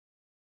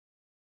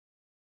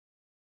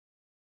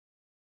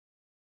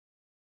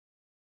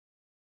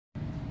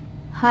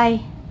Hi,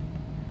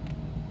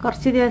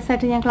 കുറച്ച്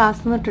ദിവസമായിട്ട് ഞാൻ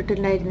ക്ലാസ്സൊന്നും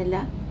ഇട്ടിട്ടുണ്ടായിരുന്നില്ല.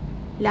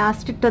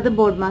 ലാസ്റ്റ് ഇട്ടത്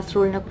ബോഡ്മാസ്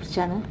റൂളിനെ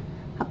കുറിച്ചാണ്.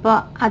 അപ്പോൾ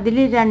അതിൽ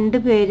രണ്ട്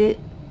പേര്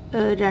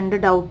രണ്ട്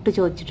ഡൗട്ട്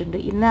ചോദിച്ചിട്ടുണ്ട്.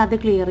 ഇന്ന് അത്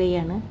ക്ലിയർ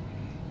ചെയ്യാണ്.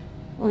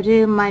 ഒരു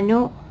മനു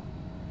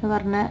എന്ന്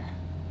പറഞ്ഞ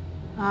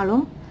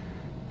ആളും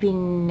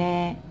പിന്നെ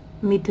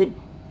മിഥുൻ,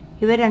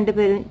 ഇവർ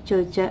രണ്ടുപേരും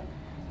ചോദിച്ച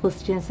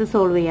ക്വസ്റ്റ്യൻസ്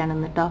സോൾവ്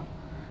ചെയ്യാണെന്ന് കേട്ടോ.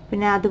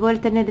 പിന്നെ അതുപോലെ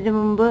തന്നെ ഇതിന്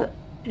മുമ്പ്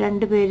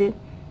രണ്ട് പേര്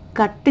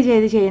കട്ട്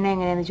ചെയ്ത് ചെയ്യണത്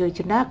എങ്ങനെയാണെന്ന്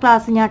ചോദിച്ചിട്ടുണ്ട്. ആ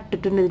ക്ലാസ് ഞാൻ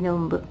ഇട്ടിട്ടുണ്ട് ഇതിന്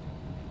മുമ്പ്.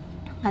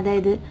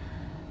 അതായത്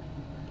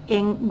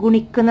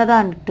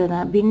ഗുണിക്കുന്നതാണ് ഇട്ടത്.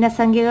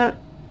 ഭിന്നസംഖ്യകൾ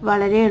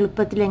വളരെ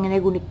എളുപ്പത്തിൽ എങ്ങനെ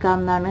ഗുണിക്കാം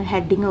എന്നാണ്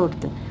ഹെഡിങ്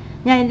കൊടുത്തത്.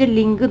 ഞാൻ അതിൻ്റെ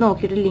ലിങ്ക്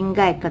നോക്കിയിട്ട് ലിങ്ക്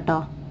അയക്കട്ടോ,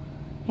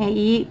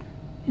 ഈ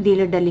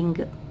ഇതിലിട്ട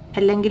ലിങ്ക്,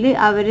 അല്ലെങ്കിൽ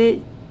അവർ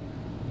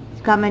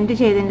കമൻറ്റ്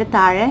ചെയ്തതിൻ്റെ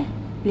താഴെ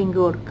ലിങ്ക്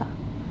കൊടുക്കാം.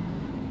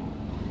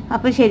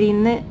 അപ്പോൾ ശരി,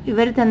 ഇന്ന്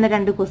ഇവർ തന്ന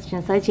രണ്ട്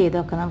ക്വസ്റ്റ്യൻസ് അത് ചെയ്ത്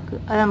നോക്കാം.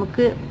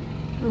 നമുക്ക്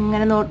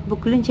ഇങ്ങനെ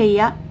നോട്ട്ബുക്കിലും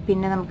ചെയ്യാം,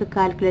 പിന്നെ നമുക്ക്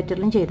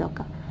കാൽക്കുലേറ്ററിലും ചെയ്ത്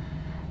നോക്കാം.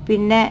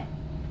 പിന്നെ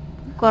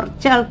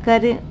കുറച്ച്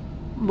ആൾക്കാർ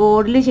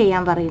ബോർഡിൽ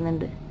ചെയ്യാൻ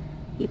പറയുന്നുണ്ട്.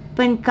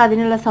 ഇപ്പം എനിക്ക്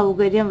അതിനുള്ള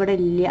സൗകര്യം ഇവിടെ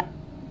ഇല്ല,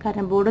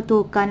 കാരണം ബോർഡ്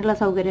തൂക്കാനുള്ള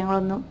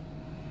സൗകര്യങ്ങളൊന്നും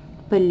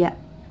ഇപ്പം ഇല്ല.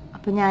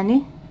 അപ്പം ഞാൻ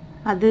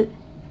അത്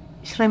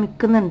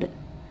ശ്രമിക്കുന്നുണ്ട്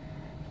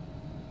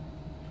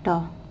കേട്ടോ.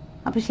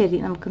 അപ്പോൾ ശരി,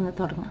 നമുക്കിന്ന്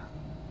തുടങ്ങാം.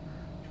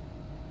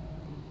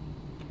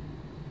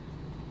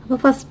 അപ്പോൾ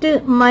ഫസ്റ്റ്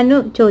മനു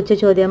ചോദിച്ച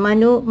ചോദ്യം,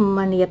 മനു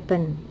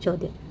മണിയപ്പൻ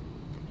ചോദ്യം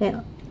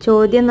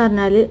എന്ന്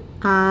പറഞ്ഞാൽ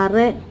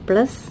 6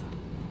 +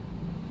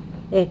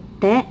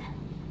 8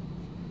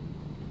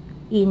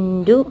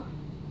 ഇൻറ്റു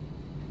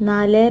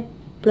 4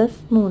 +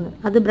 3,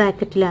 അത്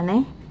ബ്രാക്കറ്റിലാണ്,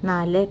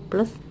 4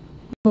 +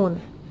 3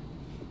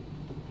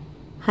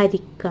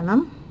 ഹരിക്കണം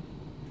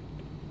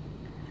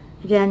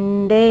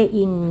 2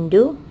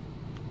 ഇൻറ്റു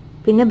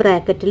പിന്നെ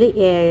ബ്രാക്കറ്റിൽ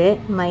 7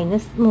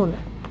 - 3.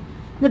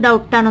 ഇത്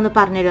ഡൗട്ടാണോന്ന്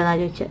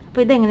പറഞ്ഞുതരുമെന്നാണ് ചോദിച്ചത്.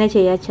 അപ്പോൾ ഇതെങ്ങനെയാണ്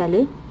ചെയ്യുക വെച്ചാൽ,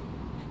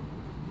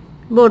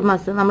 ബോർഡ്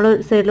മാസ് നമ്മൾ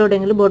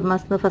സൈഡിലൂടെയെങ്കിലും ബോർഡ്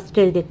മാസ് ഫസ്റ്റ്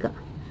എഴുതിയേക്കുക,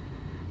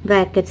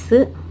 ബ്രാക്കറ്റ്സ്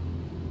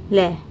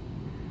അല്ലേ,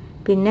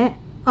 പിന്നെ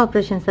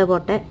ഓപ്പറേഷൻസ്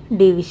പോട്ടെ,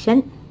 ഡിവിഷൻ,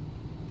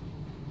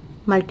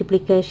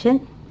 മൾട്ടിപ്ലിക്കേഷൻ,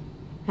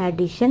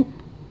 അഡീഷൻ,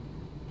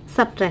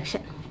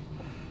 സബ്ട്രാക്ഷൻ.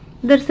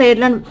 ഇതൊരു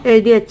സൈഡിലാണ്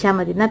എഴുതി വെച്ചാൽ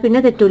മതി, എന്നാൽ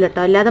പിന്നെ തെറ്റൂല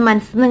കേട്ടോ. അല്ലാതെ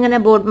മനസ്സിൽ നിന്ന് ഇങ്ങനെ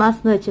ബോർഡ് മാസ്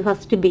എന്ന് വെച്ച്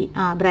ഫസ്റ്റ്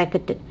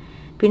ബ്രാക്കറ്റ്,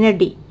 പിന്നെ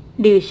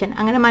ഡിവിഷൻ,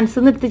 അങ്ങനെ മനസ്സിൽ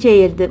നിന്ന് എടുത്ത്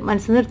ചെയ്യരുത്.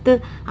 മനസ്സിൽ നിന്ന് എടുത്ത്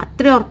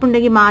അത്ര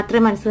ഉറപ്പുണ്ടെങ്കിൽ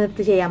മാത്രമേ മനസ്സിൽ നിന്ന്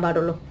എടുത്ത് ചെയ്യാൻ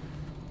പാടുള്ളൂ.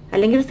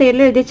 അല്ലെങ്കിൽ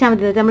സൈഡിൽ എഴുതി വെച്ചാൽ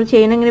മതി, നമ്മൾ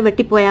ചെയ്യണം ഇങ്ങനെ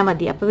വെട്ടിപ്പോയാൽ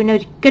മതി. അപ്പോൾ പിന്നെ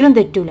ഒരിക്കലും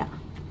തെറ്റൂല.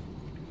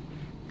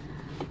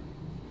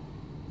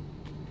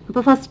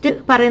 അപ്പോൾ ഫസ്റ്റ്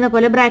പറയുന്ന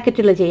പോലെ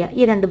ബ്രാക്കറ്റുകൾ ചെയ്യുക,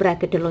 ഈ രണ്ട്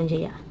ബ്രാക്കറ്റുകളും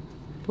ചെയ്യുക.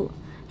 അപ്പോൾ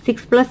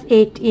 6 +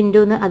 8 ഇൻറ്റു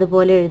എന്ന്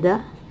അതുപോലെ എഴുതുക,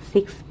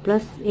 6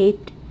 +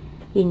 8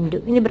 ഇൻറ്റു,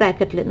 ഇനി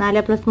ബ്രാക്കറ്റിൽ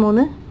 4 +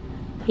 3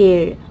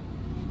 7.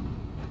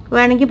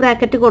 വേണമെങ്കിൽ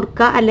ബ്രാക്കറ്റ്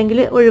കൊടുക്കുക,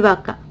 അല്ലെങ്കിൽ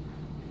ഒഴിവാക്കുക.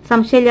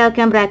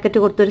 സംശയമില്ലാതെ ബ്രാക്കറ്റ്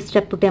കൊടുത്തൊരു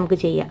സ്റ്റെപ്പ് ഇട്ട് നമുക്ക്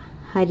ചെയ്യാം.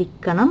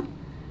 ഹരിക്കണം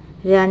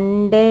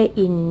 2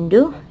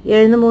 ഇൻറ്റു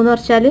 7 3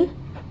 കുറച്ചാൽ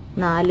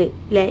 4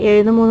 അല്ലേ,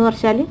 7 3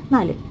 കുറച്ചാൽ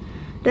 4.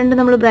 രണ്ട്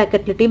നമ്മൾ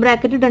ബ്രാക്കറ്റിലിട്ട്, ഈ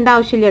ബ്രാക്കറ്റ് ഇടേണ്ട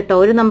ആവശ്യമില്ല കേട്ടോ.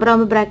 ഒരു നമ്പർ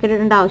ആകുമ്പോൾ ബ്രാക്കറ്റ്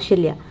ഇടേണ്ട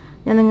ആവശ്യമില്ല.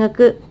 ഞാൻ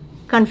നിങ്ങൾക്ക്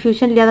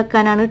കൺഫ്യൂഷൻ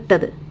ഇല്ലാതാക്കാനാണ്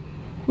ഇട്ടത്.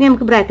 ഇനി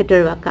നമുക്ക് ബ്രാക്കറ്റ്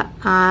ഒഴിവാക്കാം.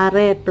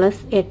 6 +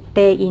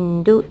 8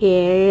 ഇൻറ്റു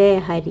 7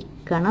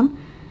 ഹരിക്കണം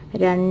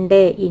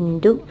 2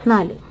 ഇൻറ്റു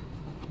 4.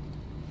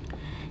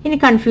 ഇനി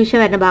കൺഫ്യൂഷൻ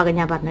വരുന്ന ഭാഗം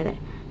ഞാൻ പറഞ്ഞത്.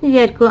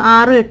 വിചാരിക്കും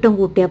 6 8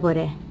 കൂട്ടിയാൽ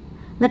പോരെ,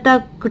 എന്നിട്ട് ആ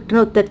കിട്ടുന്ന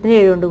ഉത്തരത്തിന്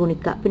 7 കൊണ്ട്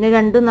ഗുണിക്കുക, പിന്നെ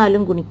 2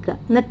 4 ഗുണിക്കുക,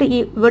 എന്നിട്ട്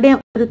ഇവിടെ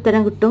ഒരു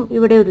ഉത്തരം കിട്ടും,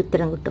 ഇവിടെ ഒരു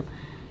ഉത്തരം കിട്ടും.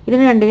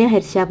 ഇതിന് രണ്ടിനെയും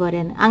ഹരിച്ചാൽ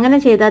പോരെയെന്ന്. അങ്ങനെ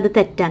ചെയ്താൽ അത്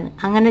തെറ്റാണ്,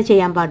 അങ്ങനെ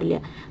ചെയ്യാൻ പാടില്ല.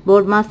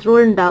 ബോർഡ് മാസ് റൂൾ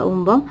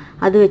ഉണ്ടാകുമ്പം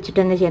അത് വെച്ചിട്ട്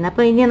തന്നെ ചെയ്യണം.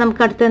 അപ്പോൾ ഇനി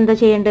നമുക്ക് അടുത്ത് എന്താ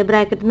ചെയ്യേണ്ടത്?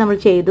 ബ്രാക്കറ്റ് നമ്മൾ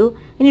ചെയ്തു,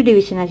 ഇനി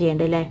ഡിവിഷനാണ്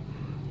ചെയ്യേണ്ടത് അല്ലേ.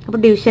 അപ്പോൾ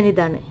ഡിവിഷൻ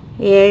ഇതാണ്,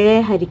 7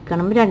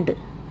 ഹരിക്കണം 2.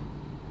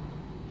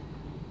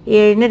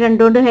 7നെ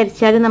 2 കൊണ്ട്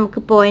ഹരിച്ചാൽ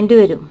നമുക്ക് പോയിന്റ്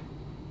വരും,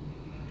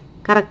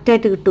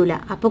 കറക്റ്റായിട്ട് കിട്ടൂല.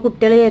 അപ്പോൾ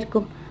കുട്ടികൾ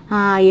വിചാരിക്കും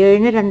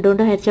 7നെ 2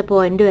 കൊണ്ട് ഹരിച്ച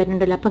പോയിന്റ്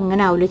വരുന്നുണ്ടല്ലോ, അപ്പോൾ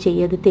ഇങ്ങനെ ആവില്ല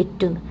ചെയ്യുക, അത്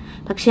തെറ്റുന്നു.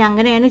 പക്ഷെ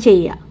അങ്ങനെയാണ്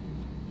ചെയ്യുക.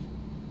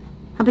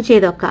 അപ്പോൾ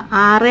ചെയ്ത് നോക്കാം.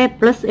 6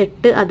 +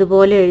 8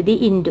 അതുപോലെ എഴുതി,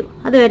 ഇൻറ്റു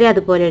അതുവരെ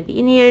അതുപോലെ എഴുതി.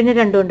 ഇനി 7നെ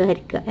 2 കൊണ്ട്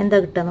ഹരിക്കുക, എന്താ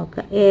കിട്ടുക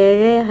നോക്കുക.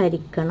 7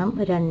 ഹരിക്കണം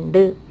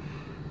 2.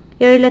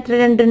 7ൽ എത്ര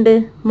 2 ഉണ്ട്?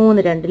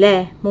 3 2 അല്ലേ.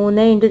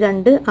 3 ×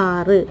 2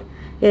 6.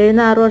 7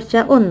 6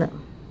 കുറച്ചാൽ 1.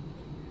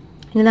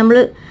 ഇനി നമ്മൾ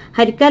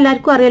ഹരിക്കാൻ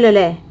എല്ലാവർക്കും അറിയാലോ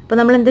അല്ലേ. അപ്പോൾ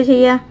നമ്മൾ എന്താ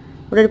ചെയ്യുക?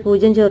 ഇവിടെ ഒരു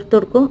 0 ചേർത്ത്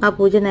കൊടുക്കും. ആ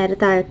 0 നേരെ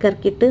താഴേക്ക്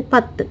ഇറക്കിയിട്ട്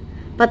 10.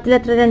 10ൽ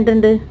എത്ര 2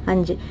 ഉണ്ട്?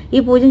 5. ഈ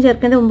 0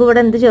 ചേർക്കേണ്ട മുമ്പ്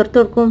ഇവിടെ എന്ത് ചേർത്ത്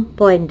കൊടുക്കും?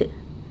 പോയിന്റ്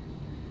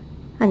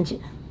 5.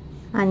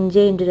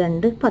 5 ×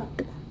 2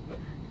 10.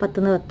 10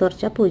 10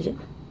 കുറച്ചാൽ 0.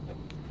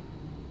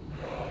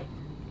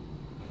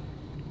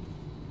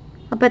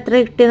 അപ്പോൾ എത്ര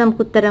കിട്ടിയ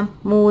നമുക്ക് ഉത്തരം?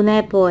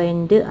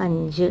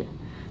 3.5.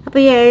 അപ്പോൾ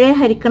 7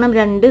 ഹരിക്കണം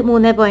 2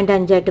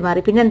 3.5 ആയിട്ട്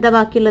മാറി. പിന്നെ എന്താ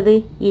ബാക്കിയുള്ളത്?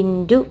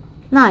 ഇൻറ്റു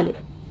 4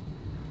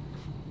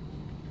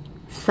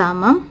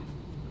 സമം.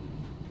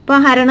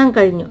 ഇപ്പോൾ ഹരണം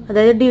കഴിഞ്ഞു,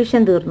 അതായത്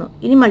ഡിവിഷൻ തീർന്നു.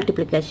 ഇനി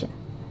മൾട്ടിപ്ലിക്കേഷൻ,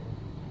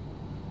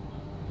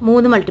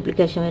 3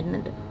 മൾട്ടിപ്ലിക്കേഷൻ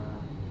വരുന്നുണ്ട്.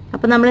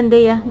 അപ്പോൾ നമ്മൾ എന്ത്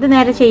ചെയ്യുക? ഇത്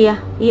നേരെ ചെയ്യുക.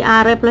 ഈ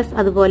 6 +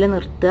 അതുപോലെ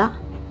നിർത്തുക.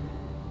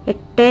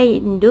 8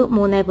 ×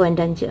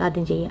 3.5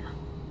 ആദ്യം ചെയ്യുക.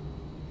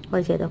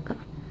 അത് ചെയ്ത് നോക്കാം.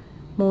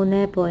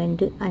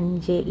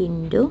 3.5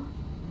 ഇൻറ്റു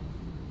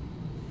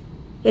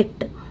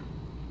 8.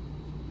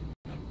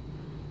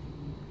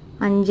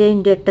 5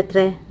 × 8 എത്ര?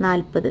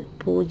 40.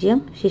 0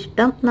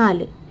 ശിഷ്ടം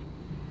 4.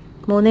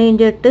 3 ×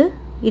 8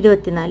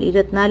 24.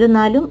 24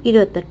 4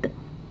 28.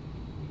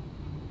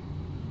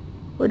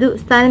 ഒരു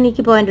സ്ഥാനം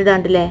നീക്കി പോയിന്റ്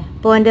ഇടാണ്ടല്ലേ?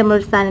 പോയിന്റ്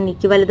നമ്മളൊരു സ്ഥാനം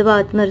നീക്കി, വലത്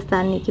ഭാഗത്തു നിന്ന് ഒരു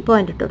സ്ഥാനം നീക്കി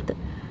പോയിന്റ് ഇട്ട് കൊടുത്ത്.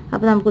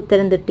 അപ്പോൾ നമുക്ക്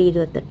ഉത്തരം കിട്ടി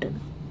 28.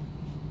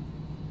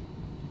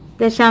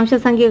 ദശാംശ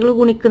സംഖ്യകൾ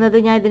ഗുണിക്കുന്നത്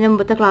ഞാൻ ഇതിന്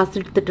മുമ്പത്തെ ക്ലാസ്സിൽ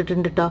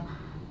എടുത്തിട്ടുണ്ട് കേട്ടോ.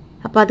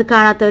 അപ്പോൾ അത്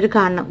കാണാത്തവർ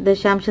കാണണം.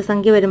 ദശാംശ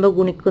സംഖ്യ വരുമ്പോൾ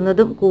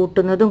ഗുണിക്കുന്നതും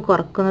കൂട്ടുന്നതും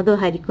കുറക്കുന്നതും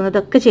ഹരിക്കുന്നതും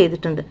ഒക്കെ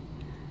ചെയ്തിട്ടുണ്ട്.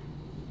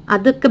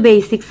 അതൊക്കെ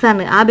ബേസിക്സ്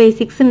ആണ്. ആ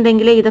ബേസിക്സ്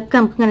ഉണ്ടെങ്കിലേ ഇതൊക്കെ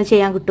നമുക്ക് ഇങ്ങനെ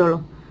ചെയ്യാൻ കിട്ടുള്ളൂ.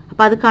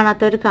 അപ്പോൾ അത്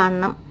കാണാത്തവർ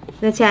കാണണം.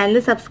 പിന്നെ ചാനൽ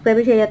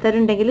സബ്സ്ക്രൈബ്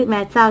ചെയ്യാത്തവരുണ്ടെങ്കിൽ,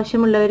 മാത്സ്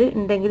ആവശ്യമുള്ളവർ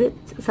ഉണ്ടെങ്കിൽ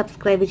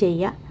സബ്സ്ക്രൈബ്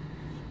ചെയ്യുക.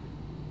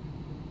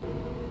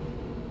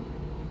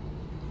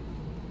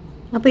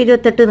 അപ്പോൾ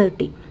 28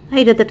 നീട്ടി. ആ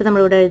 28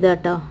 നമ്മളിവിടെ എഴുതുക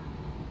കേട്ടോ.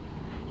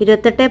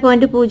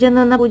 28.0 എന്ന്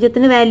പറഞ്ഞാൽ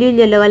 0ന് വാല്യൂ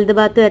ഇല്ലല്ലോ വലത്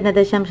ഭാഗത്ത് വരുന്ന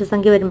ദശാംശ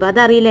സംഖ്യ വരുമ്പോൾ.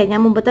 അതറിയില്ലേ? ഞാൻ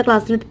മുമ്പത്തെ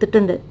ക്ലാസ്സിൽ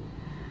എടുത്തിട്ടുണ്ട്.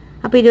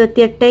 അപ്പോൾ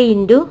 28 ×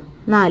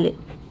 4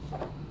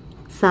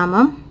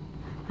 സമം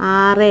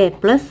 6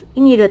 പ്ലസ്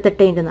ഇനി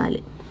 28 ×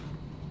 4.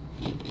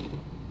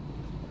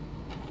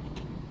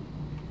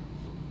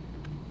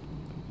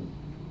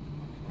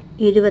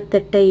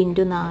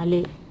 28 ×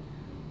 4.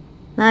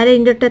 4 ×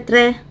 8 എത്ര?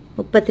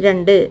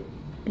 32.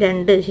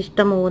 2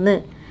 ശിഷ്ടം 3.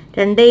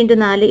 2 ×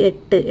 4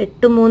 8.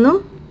 8 3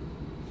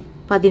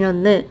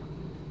 11.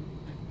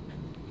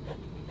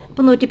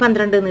 അപ്പോൾ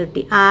 112 എന്ന്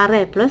കിട്ടി.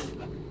 6 പ്ലസ്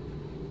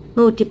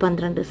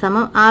 112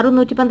 സമം 6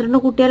 112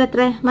 കൂട്ടിയാൽ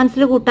എത്ര?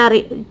 മനസ്സിൽ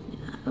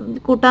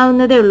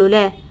കൂട്ടാവുന്നതേ ഉള്ളൂ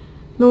അല്ലേ?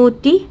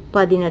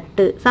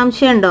 118.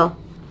 സംശയമുണ്ടോ?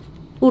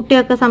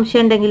 കൂട്ടിയൊക്കെ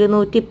സംശയം ഉണ്ടെങ്കിൽ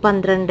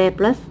 112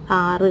 പ്ലസ്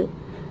 6.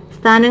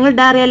 സ്ഥാനങ്ങൾ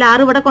ഇടാൻ അറിയാലോ.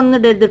 6 ഇവിടെ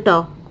കൊണ്ടിടരുത് കേട്ടോ.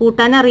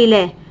 കൂട്ടാൻ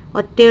അറിയില്ലേ?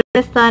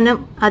 ഒറ്റയുടെ സ്ഥാനം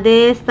അതേ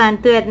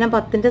സ്ഥാനത്ത് വരണം,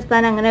 10ന്റെ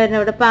സ്ഥാനം അങ്ങനെ വരണം.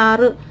 ഇവിടെ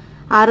ഇപ്പോൾ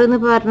 6 എന്ന്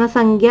പറഞ്ഞ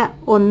സംഖ്യ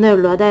ഒന്നേ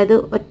ഉള്ളൂ, അതായത്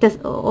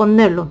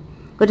ഒന്നേ ഉള്ളൂ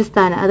ഒരു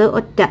സ്ഥാനം, അത്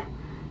ഒറ്റ.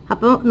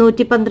 അപ്പോൾ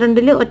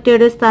 112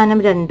 ഒറ്റയുടെ സ്ഥാനം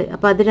 2.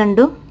 അപ്പോൾ അത്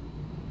രണ്ടും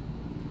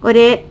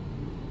ഒരേ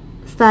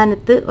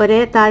സ്ഥാനത്ത് ഒരേ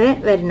താഴെ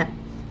വരണം.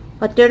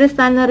 ഒറ്റയുടെ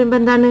സ്ഥാനം എന്ന് പറയുമ്പോൾ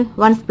എന്താണ്?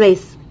 വൺസ്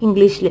പ്ലേസ്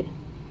ഇംഗ്ലീഷിൽ.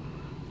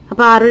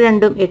 അപ്പോൾ 6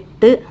 2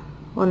 8,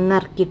 1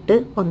 ഇറക്കിയിട്ട്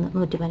 1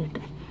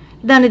 118.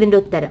 ഇതാണ് ഇതിൻ്റെ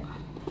ഉത്തരം.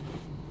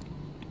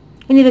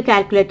 ഇനി ഇത്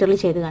കാൽക്കുലേറ്ററിൽ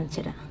ചെയ്ത് കാണിച്ചു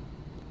തരാം.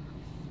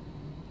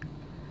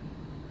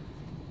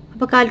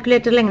 അപ്പോൾ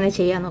കാൽക്കുലേറ്ററിൽ എങ്ങനെ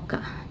ചെയ്യാൻ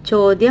നോക്കാം.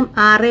 ചോദ്യം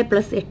 6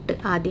 + 8.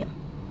 ആദ്യം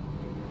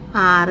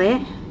 6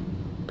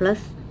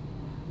 +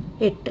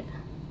 8,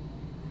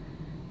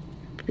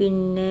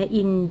 പിന്നെ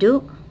ഇൻറ്റു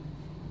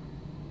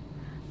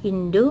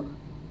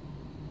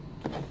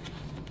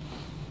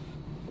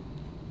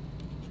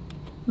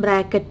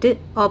ബ്രാക്കറ്റ്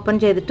ഓപ്പൺ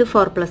ചെയ്തിട്ട്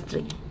 4 +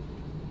 3.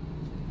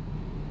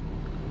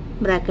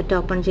 ബ്രാക്കറ്റ്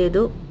ഓപ്പൺ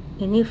ചെയ്തു.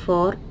 ഇനി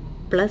 4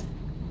 +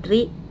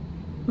 3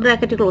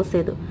 ബ്രാക്കറ്റ് ക്ലോസ്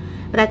ചെയ്തു.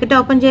 ബ്രാക്കറ്റ്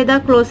ഓപ്പൺ ചെയ്താൽ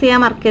ക്ലോസ് ചെയ്യാൻ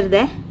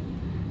മറക്കരുതേ.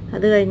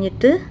 അത്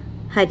കഴിഞ്ഞിട്ട്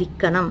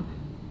ഹരിക്കണം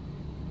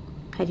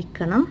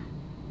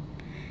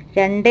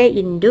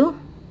 2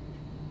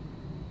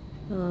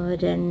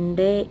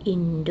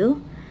 ഇൻറ്റു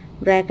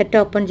ബ്രാക്കറ്റ്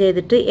ഓപ്പൺ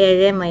ചെയ്തിട്ട്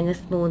 7 -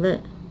 3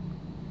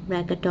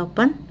 ബ്രാക്കറ്റ്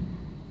ഓപ്പൺ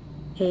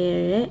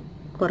 7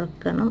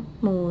 കുറക്കണം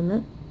 3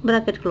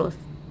 ബ്രാക്കറ്റ്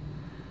ക്ലോസ്.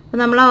 അപ്പോൾ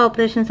നമ്മൾ ആ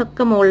ഓപ്പറേഷൻസ്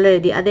ഒക്കെ മുകളിൽ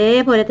എഴുതി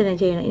അതേപോലെ തന്നെ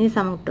ചെയ്യണം. ഇനി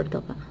സമം ഇട്ടെടുത്ത്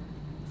നോക്കാം.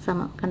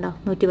 സമം കണ്ടോ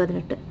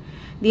 118.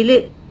 ഇതിൽ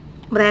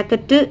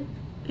ബ്രാക്കറ്റ്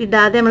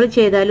ഇടാതെ നമ്മൾ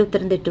ചെയ്താൽ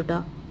ഉത്തരം തെറ്റും കേട്ടോ.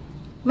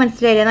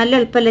 മനസ്സിലായില്ലേ? നല്ല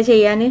എളുപ്പമല്ലേ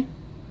ചെയ്യാൻ.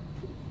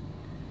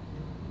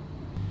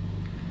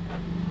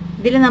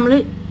 ഇതിൽ നമ്മൾ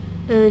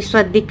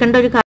ശ്രദ്ധിക്കേണ്ട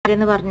ഒരു കാര്യം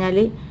എന്ന് പറഞ്ഞാൽ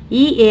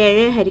ഈ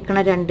 7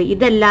 ഹരിക്കണം 2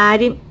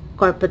 ഇതെല്ലാവരും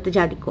കുഴപ്പത്തിൽ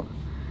ചാടിക്കും.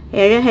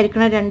 7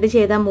 ഹരിക്കണം 2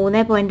 ചെയ്താൽ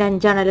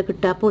 3.5 ആണല്ലോ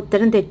കിട്ടുക. അപ്പോൾ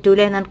ഉത്തരം തെറ്റൂല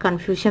എന്നാണ്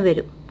കൺഫ്യൂഷൻ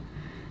വരും.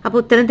 അപ്പോൾ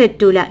ഉത്തരം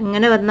തെറ്റൂല.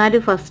 ഇങ്ങനെ വന്നാൽ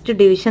ഫസ്റ്റ്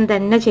ഡിവിഷൻ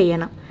തന്നെ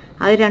ചെയ്യണം.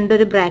 അത് രണ്ടും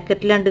ഒരു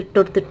ബ്രാക്കറ്റിലാണ്ട് ഇട്ട്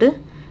കൊടുത്തിട്ട്,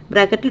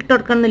 ബ്രാക്കറ്റിൽ ഇട്ട്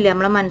കൊടുക്കണമെന്നില്ല,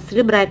 നമ്മളെ മനസ്സിൽ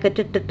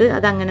ബ്രാക്കറ്റ് ഇട്ടിട്ട്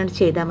അത് അങ്ങനെ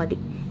ചെയ്താൽ മതി.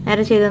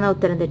 നേരെ ചെയ്താൽ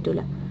ഉത്തരം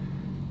തെറ്റൂല.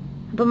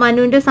 അപ്പോൾ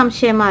മനുവിൻ്റെ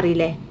സംശയം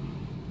മാറിയില്ലേ?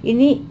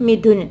 ഇനി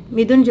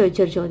മിഥുൻ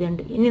ചോദിച്ചൊരു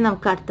ചോദ്യമുണ്ട്. ഇനി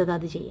നമുക്ക് അടുത്തത്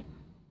അത് ചെയ്യാം.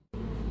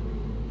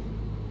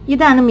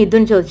 ഇതാണ്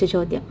മിഥുൻ ചോദിച്ച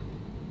ചോദ്യം.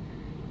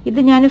 ഇത്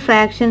ഞാൻ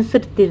ഫ്രാക്ഷൻസ്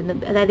എടുത്തിരുന്നു,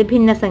 അതായത്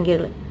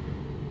ഭിന്നസംഖ്യകൾ.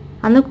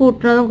 അന്ന്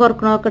കൂട്ടണതും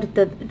കുറക്കണതൊക്കെ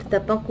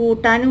എടുത്തപ്പം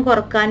കൂട്ടാനും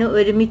കുറക്കാനും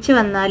ഒരുമിച്ച്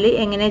വന്നാൽ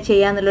എങ്ങനെ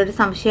ചെയ്യാന്നുള്ളൊരു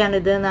സംശയമാണ്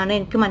ഇത് എന്നാണ്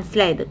എനിക്ക്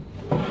മനസ്സിലായത്.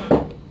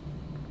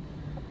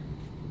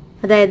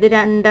 അതായത്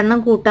 2 എണ്ണം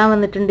കൂട്ടാൻ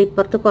വന്നിട്ടുണ്ട്,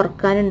 ഇപ്പുറത്ത്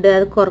കുറക്കാനുണ്ട്.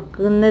 അത്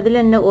കുറക്കുന്നതിൽ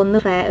തന്നെ ഒന്ന്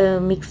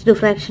മിക്സ്ഡ്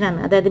ഫ്രാക്ഷൻ ആണ്,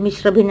 അതായത്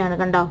മിശ്രഭിന്നാണ്.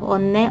 കണ്ടോ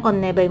 1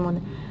 1/3.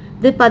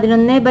 ഇത്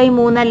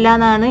 11/3 അല്ല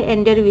എന്നാണ്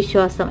എൻ്റെ ഒരു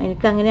വിശ്വാസം.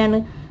 എനിക്ക് അങ്ങനെയാണ്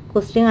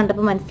ക്വസ്റ്റ്യൻ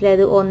കണ്ടപ്പോൾ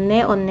മനസ്സിലായത് 1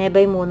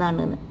 1/3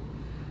 ആണെന്ന്.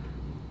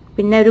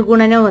 പിന്നെ ഒരു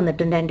ഗുണനം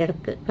വന്നിട്ടുണ്ട് എൻ്റെ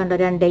ഇടക്ക് കണ്ടോ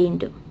 2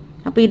 ഇൻറ്റു.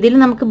 അപ്പോൾ ഇതിൽ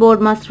നമുക്ക്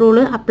ബോഡ്മാസ്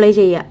റൂള് അപ്ലൈ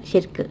ചെയ്യാം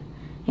ശരിക്ക്.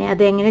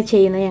 അതെങ്ങനെ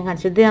ചെയ്യുന്നത് ഞാൻ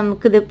കാണിച്ചു. ഇത്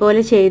നമുക്ക്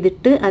ഇതുപോലെ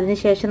ചെയ്തിട്ട്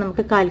അതിനുശേഷം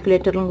നമുക്ക്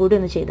കാൽക്കുലേറ്ററിലും കൂടി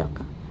ഒന്ന് ചെയ്ത്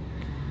നോക്കാം.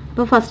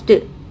 അപ്പോൾ ഫസ്റ്റ്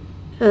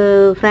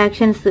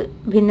ഫ്രാക്ഷൻസ്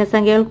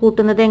ഭിന്നസംഖ്യകൾ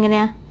കൂട്ടുന്നത്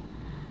എങ്ങനെയാണ്?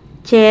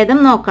 ഛേദം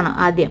നോക്കണം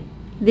ആദ്യം.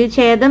 ഇത്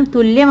ഛേദം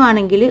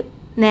തുല്യമാണെങ്കിൽ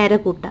നേരെ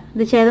കൂട്ടാം.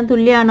 ഇത് ഛേദം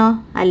തുല്യമാണോ?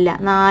 അല്ല,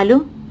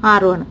 4ഉം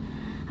 6ഉം ആണ്.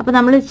 അപ്പോൾ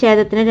നമ്മൾ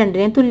ഛേദത്തിന്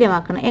 2നെയും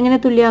തുല്യമാക്കണം. എങ്ങനെ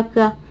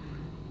തുല്യമാക്കുക?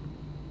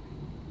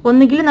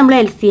 ഒന്നുകിൽ നമ്മൾ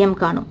LCM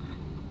കാണും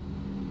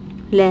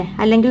അല്ലേ,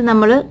 അല്ലെങ്കിൽ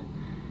നമ്മൾ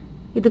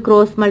ഇത്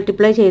ക്രോസ്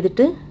മൾട്ടിപ്ലൈ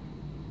ചെയ്തിട്ട്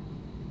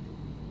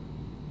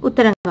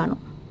ഉത്തരം കാണും.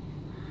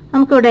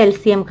 നമുക്കിവിടെ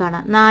LCM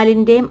കാണാം.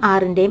 4ന്റെയും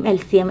 6ന്റെയും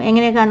LCM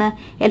എങ്ങനെ കാണുക?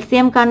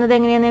 LCM കാണുന്നത്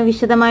എങ്ങനെയാണെന്ന്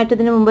വിശദമായിട്ട്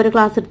ഇതിന് മുമ്പ് ഒരു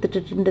ക്ലാസ്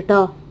എടുത്തിട്ടുണ്ട്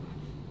കേട്ടോ.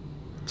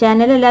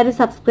 ചാനൽ എല്ലാവരും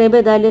സബ്സ്ക്രൈബ്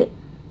ചെയ്താൽ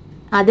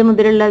ആദ്യം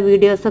മുതലുള്ള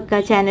വീഡിയോസൊക്കെ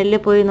ചാനലിൽ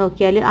പോയി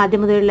നോക്കിയാൽ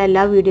ആദ്യം മുതലുള്ള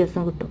എല്ലാ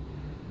വീഡിയോസും കിട്ടും.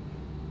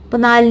 അപ്പോൾ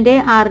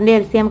 4ന്റെയും 6ന്റെയും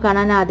LCM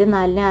കാണാൻ ആദ്യം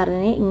 4നെ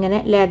 6നെ ഇങ്ങനെ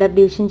ലാഡർ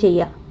ഡിവിഷൻ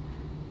ചെയ്യുക.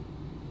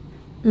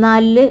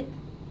 4ൽ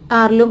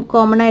 6ലും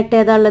കോമൺ ആയിട്ട്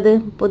ഏതാ ഉള്ളത്?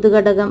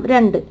 പൊതുഘടകം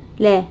 2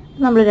 അല്ലേ,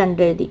 നമ്മൾ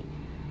 2 എഴുതി.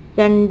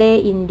 2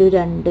 ×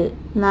 2,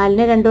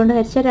 4നെ 2 കൊണ്ട്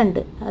ഹരിച്ചാൽ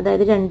 2,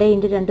 അതായത് 2 ×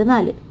 2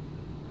 4.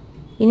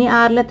 ഇനി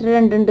 6ൽ എത്ര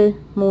 2 ഉണ്ട്?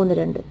 3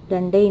 2.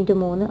 2 ×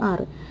 3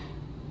 6.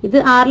 ഇത്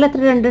 6ൽ എത്ര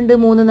 2 ഉണ്ട്?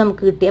 3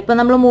 നമുക്ക് കിട്ടി. അപ്പം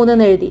നമ്മൾ 3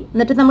 എന്ന് എഴുതി.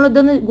 എന്നിട്ട് നമ്മൾ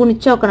ഇതൊന്ന്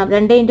ഗുണിച്ച് നോക്കണം,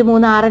 2 ×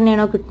 3 6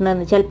 തന്നെയാണോ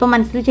കിട്ടുന്നതെന്ന്. ചിലപ്പോൾ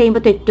മനസ്സിൽ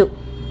ചെയ്യുമ്പോൾ തെറ്റും.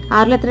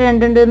 6ൽ എത്ര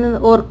 2 ഉണ്ട് എന്ന്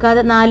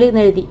ഓർക്കാതെ 4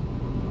 എന്ന് എഴുതി,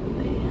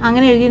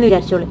 അങ്ങനെ എഴുതിയെന്ന്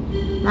വിചാരിച്ചോളൂ.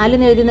 4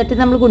 എന്ന് എഴുതി. എന്നിട്ട്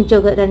നമ്മൾ ഗുണിച്ച്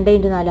നോക്കുക, 2 ×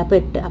 4 അപ്പോൾ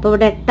 8. അപ്പോൾ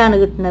ഇവിടെ 8 ആണ്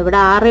കിട്ടുന്നത്, ഇവിടെ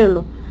 6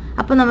 ഉള്ളൂ.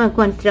 അപ്പം നമുക്ക്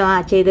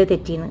മനസ്സിലാവും ചെയ്തത്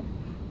തെറ്റിന്ന്.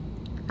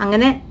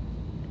 അങ്ങനെ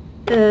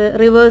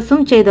റിവേഴ്സും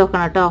ചെയ്ത്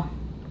നോക്കണം കേട്ടോ.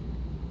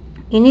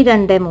 ഇനി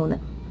 2 3.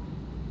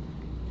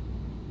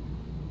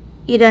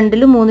 ഈ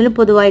 2ലും 3ലും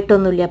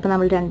പൊതുവായിട്ടൊന്നുമില്ല, അപ്പം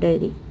നമ്മൾ 2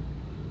 എഴുതി.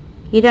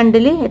 ഈ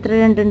 2ൽ എത്ര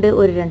 2 ഉണ്ട്?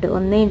 ഒരു 2.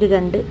 1 ×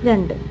 2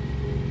 2.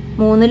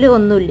 3ൽ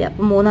ഒന്നുമില്ല,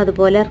 അപ്പം 3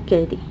 അതുപോലെ ഇറക്കി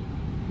എഴുതി.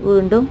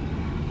 വീണ്ടും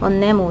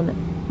 1 3.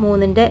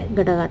 3ന്റെ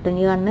ഘടകാട്ടം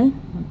ഈ കണ്ണ്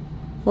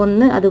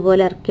 1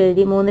 അതുപോലെ ഇറക്കി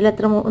എഴുതി. 3ൽ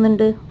എത്ര 3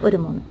 ഉണ്ട്? ഒരു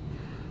 3.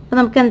 അപ്പം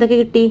നമുക്ക് എന്തൊക്കെ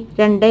കിട്ടി?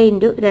 2 ×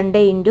 2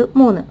 ×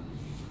 3.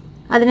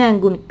 അതിനെ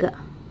ഗുണിക്കുക.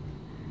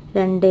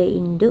 2 ×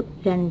 2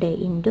 ×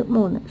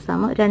 3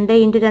 സമം 2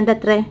 × 2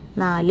 എത്ര?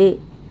 4.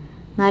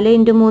 4 ×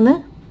 3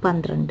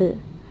 12.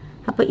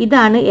 അപ്പോൾ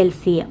ഇതാണ്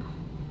LCM.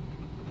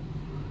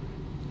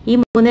 ഈ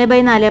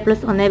 3/4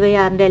 +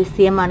 1/6ന്റെ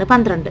LCM ആണ്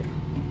 12.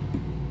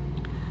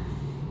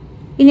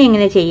 ഇനി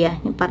എങ്ങനെ ചെയ്യാം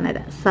ഞാൻ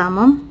പറഞ്ഞുതരാം.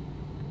 സമം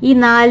ഈ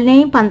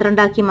 4നെയും 12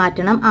 ആക്കി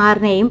മാറ്റണം,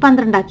 6നെയും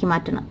 12 ആക്കി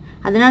മാറ്റണം.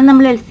 അതിനാണ്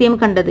നമ്മൾ LCM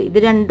കണ്ടത്. ഇത്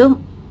രണ്ടും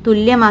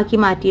തുല്യമാക്കി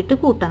മാറ്റിയിട്ട്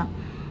കൂട്ടണം.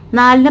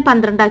 4നെ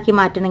 12 ആക്കി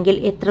മാറ്റണമെങ്കിൽ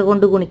എത്ര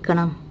കൊണ്ട്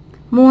ഗുണിക്കണം?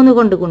 3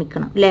 കൊണ്ട്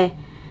ഗുണിക്കണം അല്ലേ.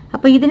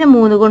 അപ്പോൾ ഇതിനെ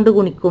 3 കൊണ്ട്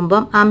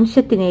ഗുണിക്കുമ്പം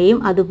അംശത്തിനെയും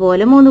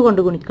അതുപോലെ 3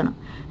 കൊണ്ട് ഗുണിക്കണം.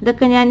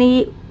 ഇതൊക്കെ ഞാൻ ഈ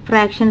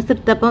ഫ്രാക്ഷൻസ്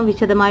എടുത്തപ്പം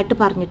വിശദമായിട്ട്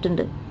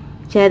പറഞ്ഞിട്ടുണ്ട്.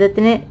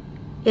 ഛേദത്തിന്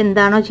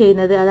എന്താണോ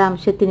ചെയ്യുന്നത് അത്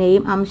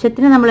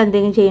അംശത്തിന് നമ്മൾ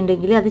എന്തെങ്കിലും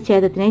ചെയ്യണമെങ്കിൽ അത്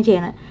ഛേദത്തിനെയും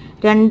ചെയ്യണം.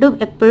 രണ്ടും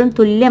എപ്പോഴും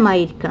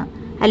തുല്യമായിരിക്കണം,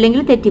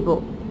 അല്ലെങ്കിൽ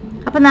തെറ്റിപ്പോവും.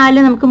 അപ്പം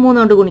 4 നമുക്ക് 3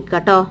 കൊണ്ട് ഗുണിക്കാം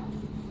കേട്ടോ.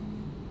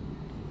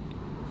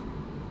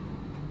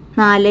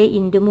 4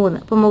 × 3.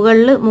 അപ്പോൾ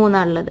മുകളിൽ 3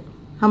 ആണുള്ളത്,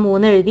 ആ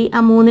 3 എഴുതി. ആ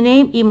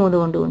 3നെയും ഈ 3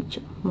 കൊണ്ട്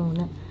ഗുണിച്ചു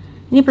 3.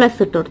 ഇനി പ്ലസ്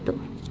ഇട്ട് കൊടുത്തു.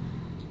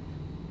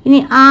 ഇനി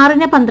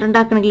 6നെ 12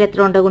 ആക്കണമെങ്കിൽ എത്ര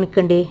കൊണ്ടാണ്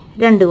ഗുണിക്കണ്ടേ?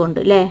 2 കൊണ്ട്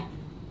അല്ലേ.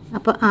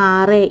 അപ്പോൾ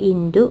 6 ×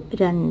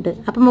 2.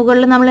 അപ്പം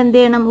മുകളിൽ നമ്മൾ എന്ത്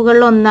ചെയ്യണം?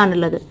 മുകളിൽ 1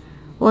 ആണുള്ളത്,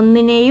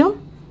 1നെയും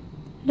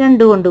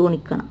 2 കൊണ്ട്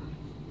ഗുണിക്കണം.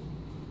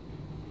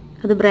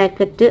 അത്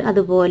ബ്രാക്കറ്റ്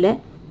അതുപോലെ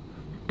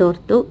ഇട്ട്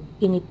കൊടുത്തു.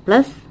 ഇനി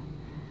പ്ലസ്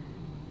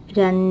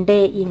 2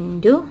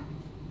 ×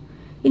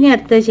 ഇനി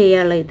അടുത്തത്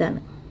ചെയ്യാനുള്ള ഇതാണ്.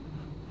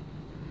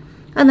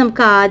 അത്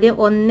നമുക്ക് ആദ്യം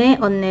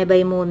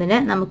 1/3നെ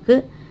നമുക്ക്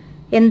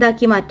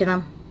എന്താക്കി മാറ്റണം?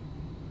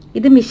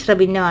 ഇത്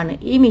മിശ്രഭിന്നമാണ്.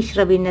 ഈ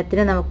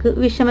മിശ്രഭിന്നത്തിനെ നമുക്ക്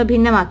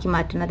വിഷമഭിന്നമാക്കി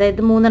മാറ്റണം.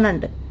 അതായത് 3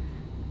 ഉണ്ട്,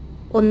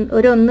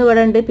 ഒരു 1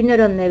 ഇവിടെ ഉണ്ട്, പിന്നെ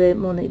ഒരു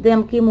 1/3. ഇത്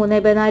നമുക്ക് ഈ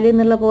 3/4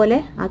 എന്നുള്ള പോലെ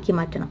ആക്കി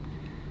മാറ്റണം.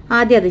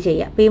 ആദ്യം അത്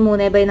ചെയ്യാം. അപ്പോൾ ഈ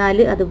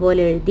 3/4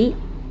 അതുപോലെ എഴുതി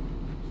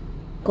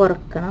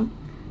കുറക്കണം.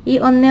 ഈ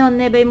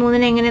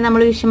 1/3നെ എങ്ങനെ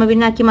നമ്മൾ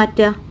വിഷമഭിന്നാക്കി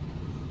മാറ്റുക?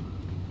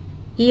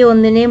 ഈ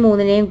 1നെയും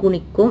 3നെയും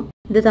ഗുണിക്കും,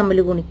 ഇത് തമ്മിൽ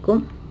ഗുണിക്കും.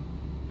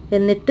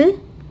 എന്നിട്ട്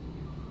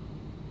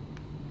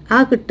ആ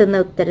കിട്ടുന്ന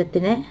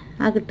ഉത്തരത്തിനെ,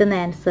 ആ കിട്ടുന്ന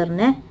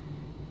ആൻസറിനെ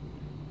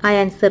ആ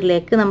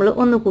ആൻസറിലേക്ക് നമ്മൾ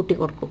 1 കൂട്ടി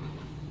കൊടുക്കും.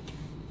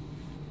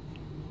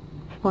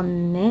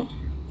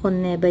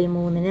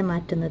 1/3നെ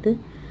മാറ്റുന്നത്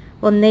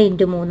 1 ×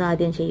 3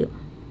 ആദ്യം ചെയ്യും.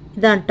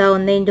 ഇതാണ് കേട്ടോ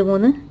 1 ×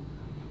 3.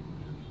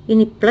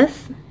 ഇനി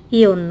പ്ലസ് ഈ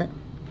 1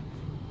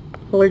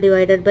 ഹോൾ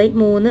ഡിവൈഡഡ് ബൈ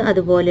 3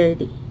 അതുപോലെ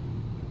എഴുതി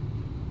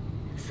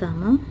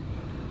സമം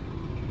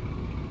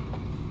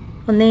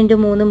 1 ×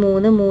 3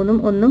 3 3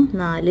 1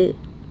 4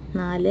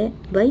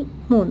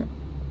 4/3.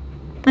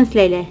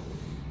 മനസ്സിലായില്ലേ?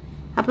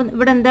 അപ്പം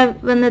ഇവിടെ എന്താ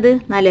വന്നത്?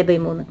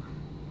 4/3.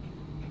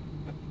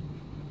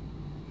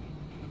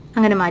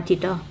 അങ്ങനെ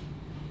മാറ്റിട്ടോ.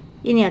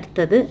 ഇനി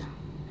അടുത്തത്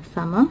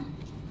സമം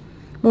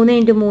 3 ×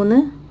 3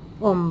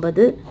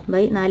 9/4 ×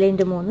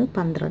 3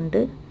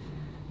 12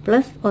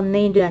 പ്ലസ് 1 ×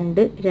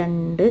 2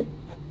 2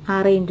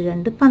 6 ×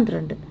 2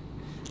 12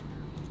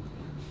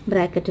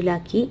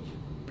 ബ്രാക്കറ്റിലാക്കി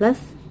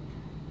പ്ലസ്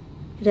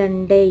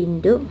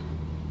 2 ×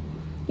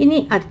 ഇനി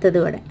അടുത്തത്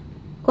ഇവിടെ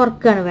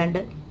കുറക്കാണ്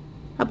വേണ്ടത്.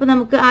 അപ്പോൾ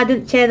നമുക്ക് ആദ്യം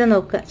ഛേദം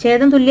നോക്കുക.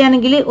 ഛേദം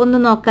തുല്യമാണെങ്കിൽ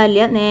ഒന്നും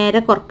നോക്കാനില്ല, നേരെ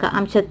കുറക്കുക.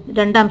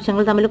 രണ്ട്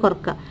അംശങ്ങൾ തമ്മിൽ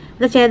കുറക്കുക.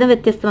 ഇവിടെ ഛേദം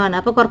വ്യത്യസ്തമാണ്,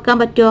 അപ്പോൾ കുറക്കാൻ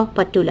പറ്റുമോ?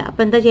 പറ്റൂല.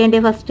 അപ്പോൾ എന്താ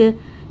ചെയ്യേണ്ടത്? ഫസ്റ്റ്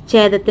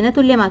ഛേദത്തിനെ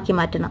തുല്യമാക്കി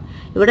മാറ്റണം.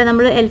 ഇവിടെ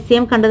നമ്മൾ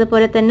LCM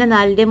കണ്ടതുപോലെ തന്നെ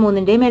 4ന്റെയും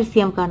 3ന്റെയും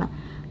LCM കാണാം.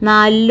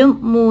 4ലും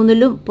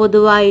 3ലും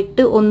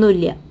പൊതുവായിട്ട്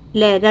ഒന്നുമില്ല,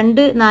 അല്ലേ?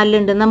 2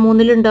 4 എന്നാൽ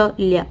 3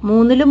 ഇല്ല.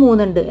 3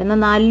 ഉണ്ട് എന്നാൽ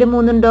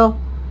 4 ഉണ്ടോ?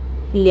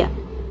 ഇല്ല.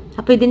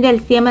 അപ്പോൾ ഇതിൻ്റെ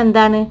LCM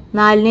എന്താണ്?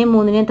 4നെയും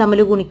 3നെയും തമ്മിൽ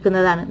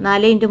ഗുണിക്കുന്നതാണ്.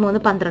 4 × 3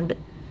 12.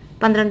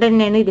 12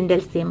 തന്നെയാണ് ഇതിൻ്റെ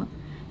LCM.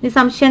 ഇനി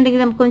സംശയം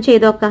ഉണ്ടെങ്കിൽ നമുക്കൊന്ന്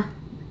ചെയ്ത് നോക്കാം.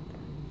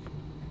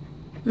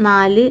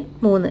 4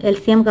 3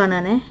 LCM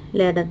കാണാനേ,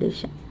 ലേഡർ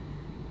ഡിവിഷൻ.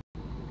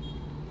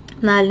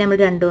 4 നമ്മൾ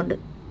 2 ഉണ്ട്,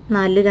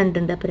 4 2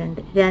 ഉണ്ട്, അപ്പോൾ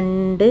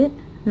 2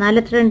 4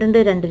 എത്ര 2 ഉണ്ട്?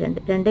 2 2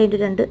 2 ×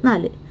 2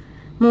 4.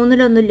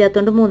 3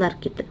 ഇല്ലാത്തതുകൊണ്ട് 3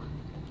 ഇറക്കിയിട്ട്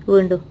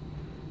വീണ്ടും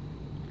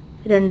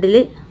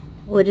 2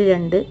 ഒരു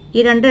 2. ഈ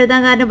 2 എഴുതാൻ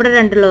കാരണം ഇവിടെ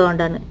 2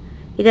 ഉള്ളതുകൊണ്ടാണ്.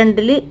 ഈ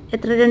 2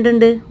 എത്ര 2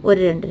 ഉണ്ട്?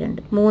 ഒരു 2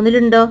 2.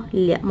 3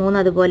 ഇല്ല. 3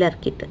 അതുപോലെ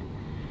ഇറക്കിയിട്ട്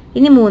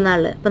ഇനി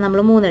 3 അപ്പോൾ നമ്മൾ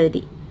 3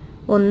 എഴുതി,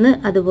 1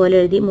 അതുപോലെ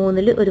എഴുതി,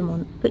 3 ഒരു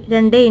 3.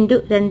 2 ×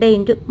 2 ×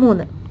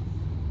 3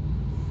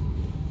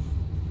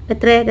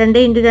 എത്ര? 2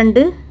 ×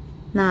 2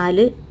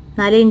 4,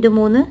 4 ×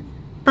 3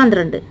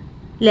 12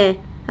 അല്ലേ?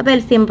 അപ്പോൾ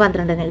LCM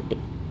 12 തന്നെ കിട്ടി.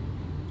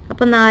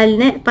 അപ്പോൾ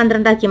 4നെ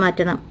 12 ആക്കി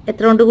മാറ്റണം.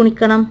 എത്ര കൊണ്ട്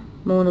ഗുണിക്കണം?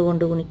 3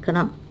 കൊണ്ട്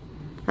ഗുണിക്കണം.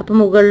 അപ്പോൾ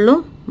മുകളിലും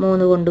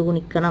 3 കൊണ്ട്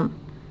ഗുണിക്കണം,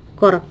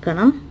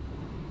 കുറക്കണം.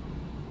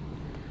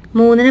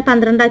 3നെ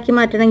 12 ആക്കി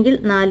മാറ്റണമെങ്കിൽ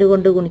 4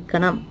 കൊണ്ട്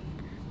ഗുണിക്കണം.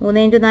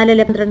 3 × 4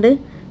 അല്ലേ 12.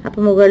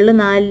 അപ്പോൾ മുകളിൽ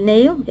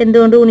 4നെയും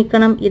എന്തുകൊണ്ട്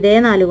ഗുണിക്കണം? ഇതേ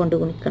 4 കൊണ്ട്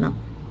ഗുണിക്കണം.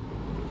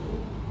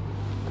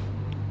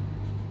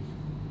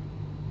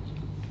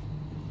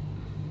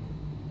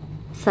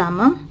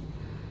 സമം.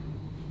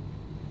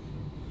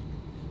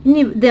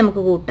 ഇനി ഇത്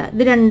നമുക്ക് കൂട്ടാം.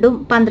 ഇത് രണ്ടും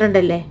 12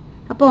 അല്ലേ?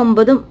 അപ്പോൾ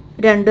 9ഉം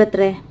 2ഉം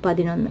എത്ര?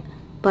 11.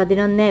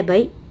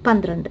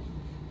 11/12.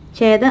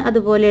 ഛേദം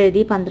അതുപോലെ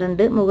എഴുതി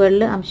 12,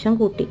 മുകളിൽ അംശം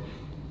കൂട്ടി,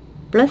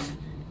 പ്ലസ്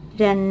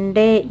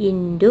 2 ×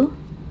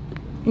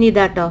 ഇനി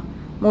ഇതാട്ടോ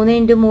 3 ×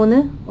 3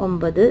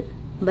 9/4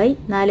 ×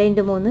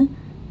 3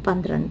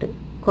 12.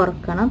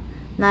 കുറക്കണം.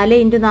 4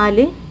 ×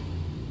 4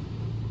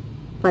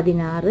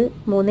 16,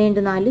 3 ×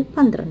 4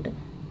 12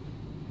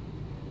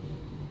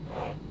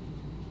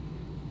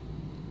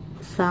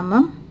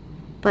 സമം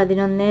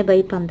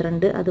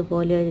 11/12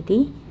 അതുപോലെ എഴുതി,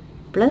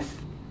 പ്ലസ്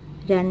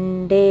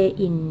 2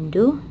 ×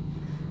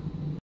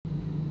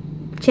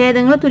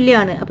 ഛേദങ്ങൾ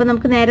തുല്യമാണ്. അപ്പോൾ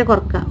നമുക്ക് നേരെ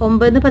കുറക്കാം.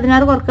 9 ന്ന്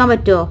 16 കുറക്കാൻ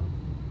പറ്റുമോ?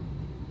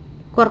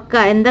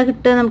 കുറക്കാം. എന്താ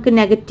കിട്ടുക? നമുക്ക്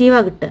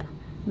നെഗറ്റീവാണ് കിട്ടുക.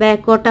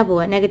 ബാക്കോട്ടാണ്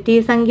പോവുക.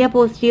 നെഗറ്റീവ് സംഖ്യ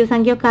പോസിറ്റീവ്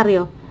സംഖ്യ ഒക്കെ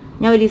അറിയോ?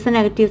 ഞാൻ ഒരു ദിവസം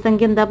നെഗറ്റീവ്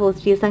സംഖ്യ എന്താ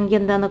പോസിറ്റീവ് സംഖ്യ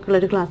എന്താന്നൊക്കെ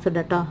ഉള്ളൊരു ക്ലാസ്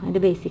ഉണ്ട് കേട്ടോ,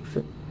 അതിൻ്റെ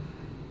ബേസിക്സ്.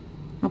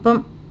 അപ്പം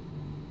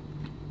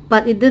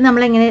ഇത്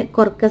നമ്മളെങ്ങനെ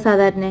കുറക്കുക?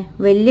 സാധാരണ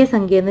വലിയ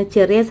സംഖ്യയിൽ നിന്ന്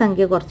ചെറിയ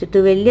സംഖ്യ കുറച്ചിട്ട്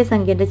വലിയ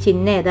സംഖ്യേൻ്റെ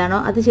ചിഹ്നം ഏതാണോ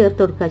അത്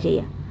ചേർത്ത് കൊടുക്കുക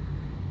ചെയ്യുക.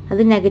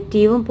 അത്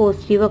നെഗറ്റീവും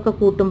പോസിറ്റീവും ഒക്കെ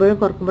കൂട്ടുമ്പോഴും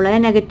കുറക്കുമ്പോഴും, ആ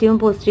നെഗറ്റീവും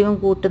പോസിറ്റീവും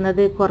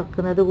കൂട്ടുന്നത്,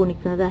 കുറക്കുന്നത്,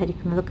 ഗുണിക്കുന്നത്,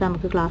 ഹരിക്കുന്നതൊക്കെ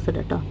നമുക്ക് ക്ലാസ്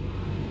ഇടും കേട്ടോ.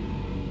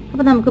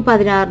 അപ്പോൾ നമുക്ക്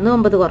 16 ന്ന്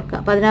 9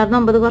 കുറക്കാം. 16 ന്ന്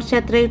 9 കുറച്ചാൽ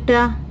എത്ര കിട്ടുക?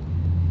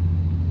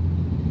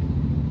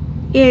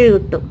 7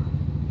 കിട്ടും.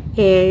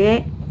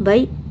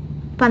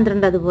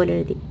 7/12 അതുപോലെ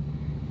എഴുതി.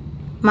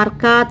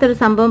 മറക്കാത്തൊരു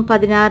സംഭവം,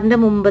 16ന്റെ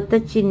മുമ്പത്തെ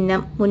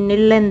ചിഹ്നം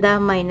മുന്നിലുള്ള എന്താ?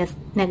 Minus,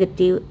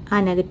 negative. ആ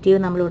നെഗറ്റീവ്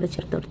നമ്മളിവിടെ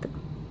ചേർത്ത് കൊടുത്തു.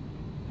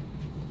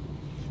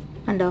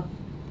 കണ്ടോ?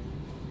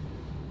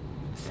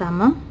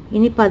 സമം.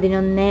 ഇനി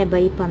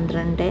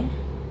 11/12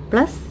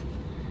 പ്ലസ്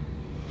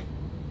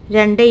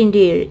 2 ×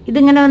 7.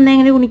 ഇതിങ്ങനെ വന്നാൽ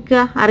എങ്ങനെ ഗുണിക്കുക?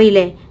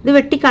 അറിയില്ലേ? ഇത്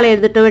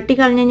വെട്ടിക്കളയരുത് കേട്ടോ.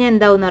 വെട്ടിക്കളഞ്ഞ് കഴിഞ്ഞാൽ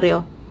എന്താവും അറിയോ?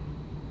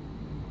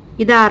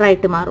 ഇത്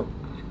 6 മാറും.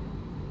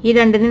 ഈ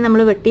 2നെ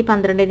നമ്മൾ വെട്ടി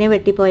 12നെ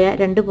വെട്ടിപ്പോയാൽ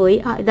 2 പോയി,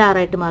 ഇത്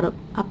 6 മാറും.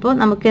 അപ്പോൾ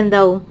നമുക്ക്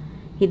എന്താവും?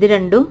 ഇത്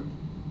 2ഉം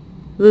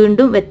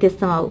വീണ്ടും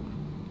വ്യത്യസ്തമാവും.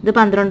 ഇത്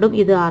 12ഉം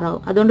ഇത് 6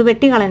 അതുകൊണ്ട്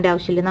വെട്ടിക്കളയേണ്ട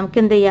ആവശ്യമില്ല. നമുക്ക്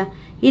എന്ത് ചെയ്യാം?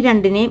 ഈ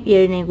 2നെയും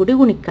 7നെയും കൂടി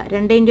ഗുണിക്കുക.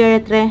 2 × 7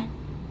 എത്ര?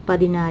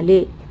 14.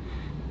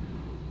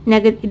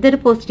 ഇതൊരു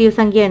പോസിറ്റീവ്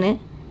സംഖ്യയാണ്.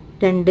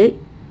 2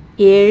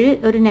 7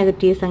 ഒരു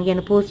നെഗറ്റീവ്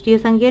സംഖ്യയാണ്. പോസിറ്റീവ്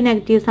സംഖ്യ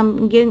നെഗറ്റീവ്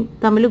സംഖ്യ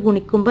തമ്മിൽ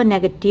ഗുണിക്കുമ്പോൾ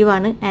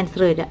നെഗറ്റീവാണ്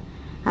ആൻസർ വരിക.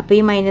 അപ്പോൾ ഈ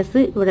മൈനസ്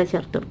ഇവിടെ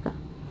ചേർത്ത് കൊടുക്കുക.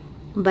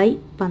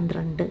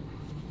 /12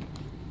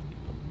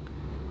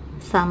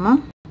 സമം.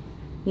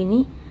 ഇനി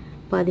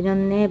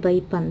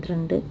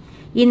 11/12.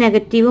 ഈ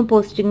നെഗറ്റീവും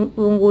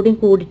പോസിറ്റീവും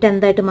കൂടിയിട്ട്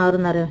എന്തായിട്ട് മാറും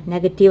എന്നറിയോ?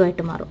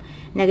 നെഗറ്റീവായിട്ട് മാറും.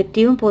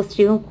 നെഗറ്റീവും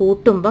പോസിറ്റീവും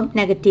കൂട്ടുമ്പം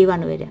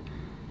നെഗറ്റീവാണ് വരിക.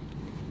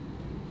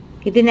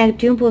 ഇത്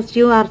നെഗറ്റീവും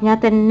പോസിറ്റീവും അറിഞ്ഞാൽ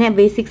തന്നെ,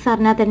 ബേസിക്സ്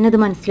അറിഞ്ഞാൽ തന്നെ ഇത്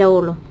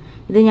മനസ്സിലാവുള്ളൂ.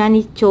 ഇത് ഞാൻ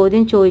ഈ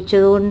ചോദ്യം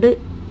ചോദിച്ചതുകൊണ്ട്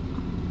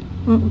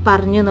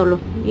പറഞ്ഞു എന്നുള്ളൂ.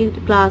 ഈ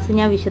ക്ലാസ്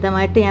ഞാൻ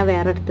വിശദമായിട്ട്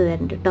വേറെ എടുത്ത്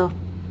തരുന്നുണ്ട് കേട്ടോ.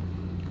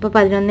 അപ്പോൾ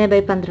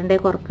 11/12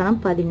 കുറക്കണം.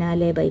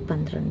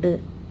 14/12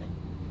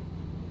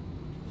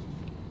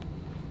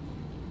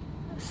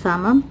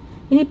 സമം.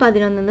 ഇനി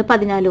 11 ന്ന്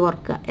 14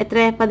 കുറക്കുക. എത്ര?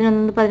 11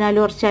 ന്ന് 14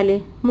 കുറച്ചാൽ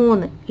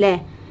 3 അല്ലേ?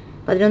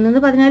 11 ന്ന്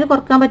 14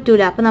 കുറക്കാൻ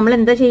പറ്റൂല. അപ്പോൾ നമ്മൾ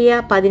എന്താ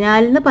ചെയ്യുക?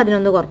 14 ന്ന്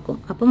 11 കുറക്കും.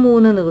 അപ്പോൾ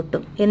 3 എന്ന്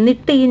കിട്ടും.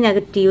 എന്നിട്ട് ഈ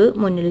നെഗറ്റീവ്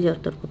മുന്നിൽ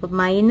ചേർത്ത് കൊടുക്കും. അപ്പോൾ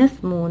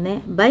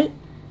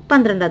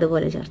 -3/12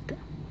 അതുപോലെ ചേർത്ത്.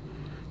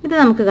 ഇത്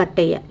നമുക്ക് കട്ട്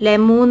ചെയ്യാം അല്ലേ?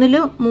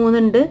 3ലും 3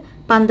 ഉണ്ട്,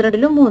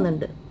 12ലും 3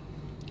 ഉണ്ട്.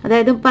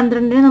 അതായത്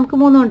 12നെ നമുക്ക്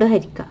 3 കൊണ്ട്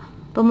ഹരിക്കാം.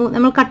 അപ്പോൾ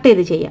നമ്മൾ കട്ട്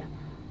ചെയ്ത് ചെയ്യാം.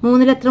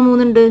 3ൽ എത്ര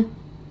 3 ഉണ്ട്?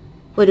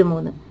 ഒരു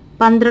 3.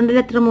 12ൽ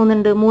എത്ര 3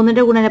 ഉണ്ട്?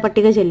 3ന്റെ ഗുണന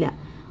പട്ടിക ചെല്ലുക.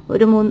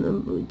 ഒരു 3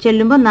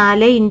 ചെല്ലുമ്പോൾ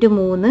 4 ×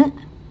 3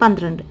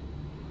 12.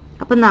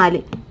 അപ്പം 4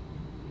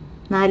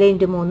 ×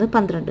 3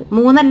 12.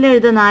 3 അല്ല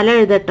എഴുതുക, 4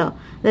 എഴുതട്ടോ.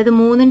 അതായത്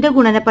 3ന്റെ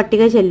ഗുണന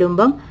പട്ടിക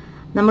ചെല്ലുമ്പം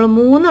നമ്മൾ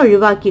 3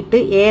 ഒഴിവാക്കിയിട്ട്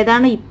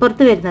ഏതാണ്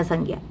ഇപ്പുറത്ത് വരുന്ന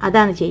സംഖ്യ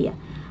അതാണ് ചെയ്യുക.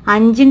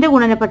 5ന്റെ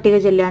ഗുണന പട്ടിക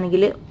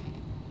ചെല്ലുകയാണെങ്കിൽ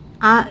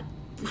ആ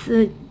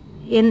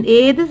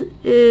ഏത്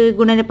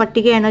ഗുണന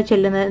പട്ടികയാണോ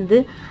ചെല്ലുന്നത്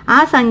ആ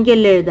സംഖ്യ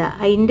അല്ല എഴുതുക,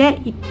 അതിൻ്റെ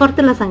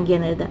ഇപ്പുറത്തുള്ള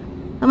സംഖ്യയാണ് എഴുതുക.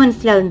 അത്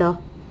മനസ്സിലാവുന്നുണ്ടോ?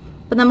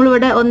 അപ്പം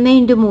നമ്മളിവിടെ 1 ×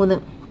 3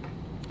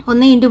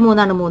 1 × 3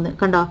 ആണ് 3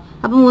 കണ്ടോ.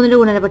 അപ്പം 3ന്റെ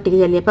ഗുണന പട്ടിക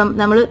ചെല്ലി. അപ്പം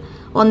നമ്മൾ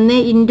 1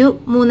 ×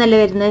 3 അല്ലേ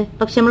വരുന്നത്,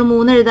 പക്ഷെ നമ്മൾ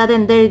 3 എഴുതാതെ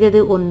എന്താ എഴുതിയത്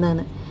 1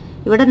 എന്ന്.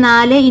 ഇവിടെ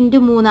 4 ×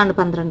 3 ആണ്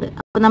 12.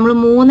 അപ്പം നമ്മൾ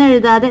 3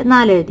 എഴുതാതെ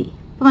 4 എഴുതി.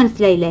 അപ്പം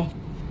മനസ്സിലായില്ലേ?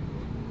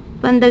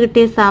 അപ്പം എന്താ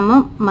കിട്ടിയ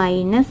സമം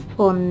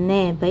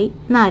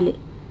 -1/4.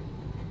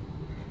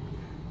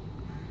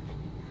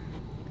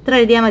 ഇത്ര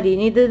എഴുതിയാൽ മതി.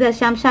 ഇനി ഇത്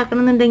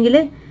ദശാംശമാക്കണം എന്നുണ്ടെങ്കിൽ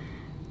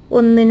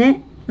 1നെ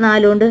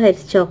 4 കൊണ്ട്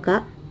ഹരിച്ചു നോക്കാം.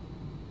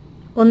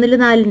 1ൽ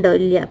 4 ഉണ്ടോ?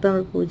 ഇല്ല. അപ്പം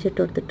നമ്മൾ 0 ഇട്ട്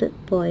കൊടുത്തിട്ട്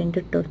പോയിന്റ്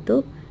ഇട്ട് കൊടുത്തു.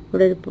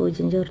 ഇവിടെ ഒരു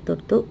 0 ചേർത്ത്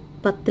കൊടുത്തു.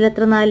 10ൽ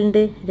എത്ര 4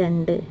 ഉണ്ട്?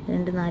 2.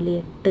 2 4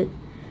 8.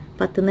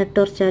 10ന്ന് 8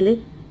 കുറച്ചാൽ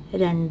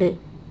 2.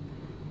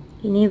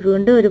 ഇനി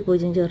വീണ്ടും ഒരു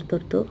 0 ചേർത്ത്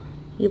കൊടുത്തു.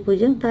 ഈ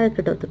 0 താഴേക്ക്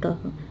ഇട്ട് കൊടുത്തിട്ടോ.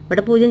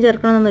 ഇവിടെ 0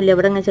 ചേർക്കണമെന്നൊന്നുമില്ല,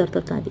 ഇവിടെ അങ്ങനെ ചേർത്ത്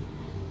കൊടുത്താൽ മതി.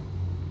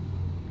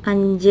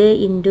 5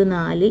 ×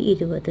 4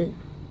 20.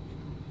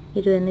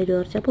 20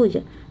 കുറച്ചാൽ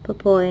 0. അപ്പോൾ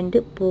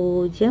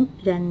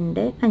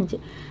 .025.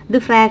 ഇത്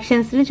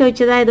ഫ്രാക്ഷൻസിൽ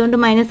ചോദിച്ചതായതുകൊണ്ട്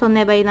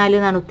 -1/4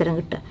 എന്നാണ് ഉത്തരം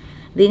കിട്ടുക.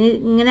 ഇതിന്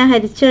ഇങ്ങനെ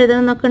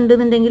ഹരിച്ചെഴുതണമെന്നൊക്കെ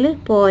ഉണ്ടെന്നുണ്ടെങ്കിൽ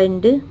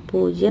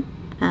 0.25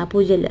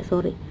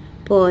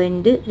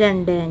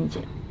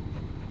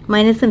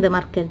 മൈനസ് ഉണ്ട്,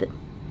 മറക്കരുത്.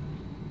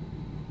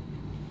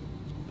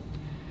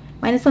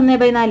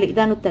 -1/4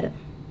 ഇതാണ് ഉത്തരം.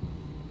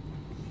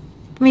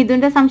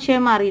 മിഥുൻ്റെ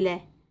സംശയം മാറിയില്ലേ?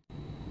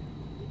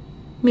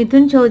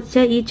 മിഥുൻ ചോദിച്ച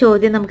ഈ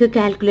ചോദ്യം നമുക്ക്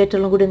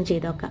കാൽക്കുലേറ്ററിലും കൂടി ഒന്ന്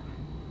ചെയ്ത് നോക്കാം.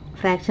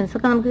 ഫ്രാക്ഷൻസ്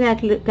ഒക്കെ നമുക്ക്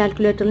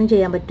കാൽക്കുലേറ്ററിലും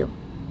ചെയ്യാൻ പറ്റും.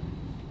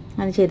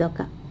 അങ്ങനെ ചെയ്ത്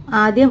നോക്കാം.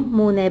 ആദ്യം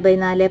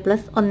 3/4 +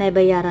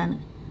 1/6 ആണ്.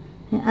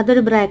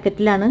 അതൊരു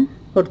ബ്രാക്കറ്റിലാണ്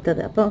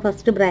കൊടുത്തത്. അപ്പോൾ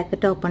ഫസ്റ്റ്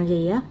ബ്രാക്കറ്റ് ഓപ്പൺ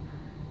ചെയ്യുക.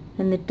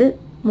 എന്നിട്ട്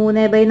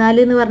 3/4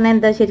 എന്ന് പറഞ്ഞാൽ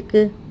എന്താ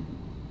ശരിക്ക്?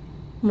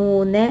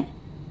 3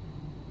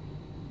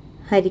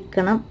 ×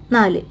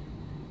 4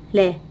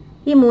 അല്ലേ?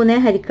 ഈ 3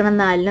 ×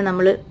 4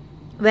 നമ്മൾ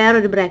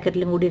വേറൊരു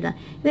ബ്രാക്കറ്റിലും കൂടി ഇടാം.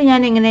 ഇത് ഞാൻ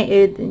എങ്ങനെ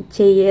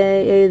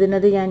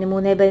എഴുതുന്നത്, ഞാൻ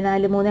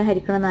 3/4 3 ×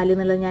 4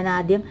 എന്നുള്ളത് ഞാൻ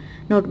ആദ്യം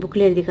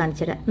നോട്ട്ബുക്കിൽ എഴുതി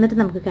കാണിച്ചു തരാം. എന്നിട്ട്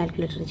നമുക്ക്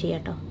കാൽക്കുലേറ്റർ ചെയ്യാം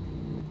കേട്ടോ.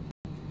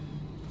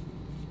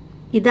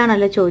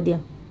 ഇതാണല്ലോ ചോദ്യം.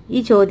 ഈ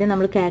ചോദ്യം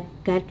നമ്മൾ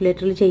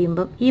കാൽക്കുലേറ്ററിൽ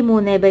ചെയ്യുമ്പം ഈ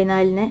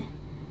 3/4നെ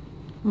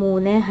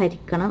 3 ×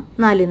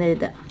 4 എന്ന്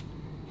എഴുതുക.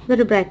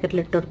 ഇതൊരു ബ്രാക്കറ്റിൽ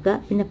ഇട്ട് കൊടുക്കുക.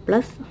 പിന്നെ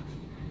പ്ലസ്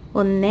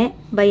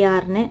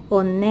 1/6നെ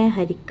 1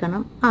 ×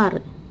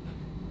 6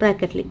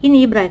 ബ്രാക്കറ്റിൽ. ഇനി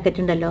ഈ ബ്രാക്കറ്റ്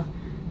ഉണ്ടല്ലോ,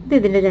 ഇത്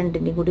ഇതിൻ്റെ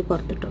രണ്ടിൻ്റെയും കൂടി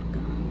പുറത്തിട്ട്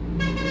കൊടുക്കുക.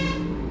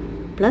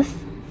 പ്ലസ്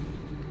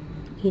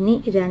ഇനി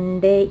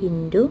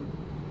 2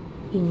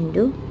 ×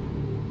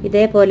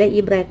 ഇതേപോലെ ഈ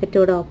ബ്രാക്കറ്റ്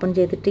ഇവിടെ ഓപ്പൺ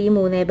ചെയ്തിട്ട് ഈ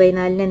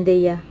 3/4നെ എന്ത്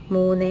ചെയ്യുക?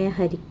 3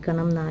 ×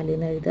 4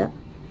 എന്ന് എഴുതുക.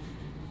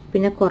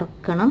 പിന്നെ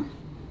കുറക്കണം.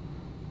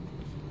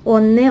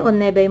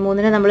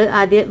 1/3നെ നമ്മൾ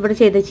ആദ്യം ഇവിടെ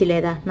ചെയ്ത് വെച്ചില്ലേ,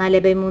 ഏതാ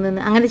 4/3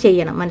 അങ്ങനെ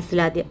ചെയ്യണം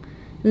മനസ്സിലാദ്യം.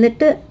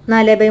 എന്നിട്ട്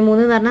 4/3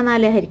 എന്ന് പറഞ്ഞാൽ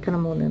 4 ×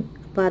 3.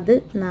 അപ്പോൾ അത്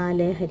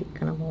 4 ×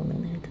 3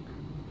 എന്ന് എഴുതുക.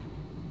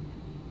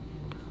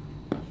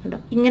 കേട്ടോ,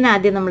 ഇങ്ങനെ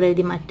ആദ്യം നമ്മൾ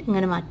എഴുതി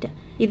ഇങ്ങനെ മാറ്റുക.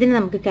 ഇതിന്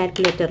നമുക്ക്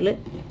കാൽക്കുലേറ്ററിൽ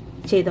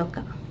ചെയ്ത്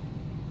നോക്കാം.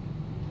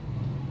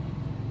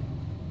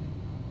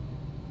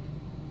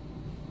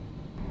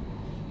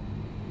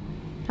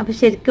 അപ്പോൾ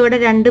ശരിക്കും ഇവിടെ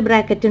 2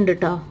 ബ്രാക്കറ്റ് ഉണ്ട്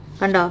കേട്ടോ.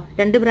 കണ്ടോ,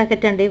 2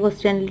 ബ്രാക്കറ്റ് ഉണ്ട് ഈ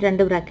ക്വസ്റ്റ്യനിൽ.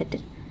 2 ബ്രാക്കറ്റ്.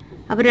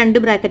 അപ്പോൾ 2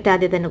 ബ്രാക്കറ്റ്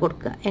ആദ്യം തന്നെ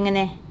കൊടുക്കുക.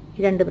 എങ്ങനെ? ഈ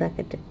 2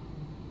 ബ്രാക്കറ്റ്.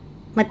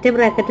 മറ്റേ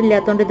ബ്രാക്കറ്റ്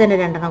ഇല്ലാത്തതുകൊണ്ട് തന്നെ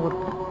 2 എണ്ണം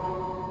കൊടുക്കുക.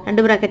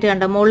 2 ബ്രാക്കറ്റ്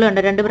കണ്ടോ, മുകളിൽ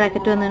കണ്ടോ 2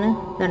 ബ്രാക്കറ്റ് വന്നാണ്.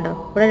 കണ്ടോ,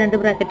 ഇവിടെ 2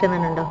 ബ്രാക്കറ്റ്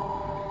വന്നിട്ടുണ്ടോ?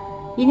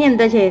 ഇനി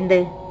എന്താ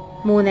ചെയ്യേണ്ടത്?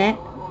 3 ×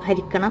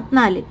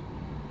 4.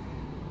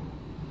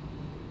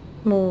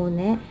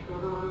 3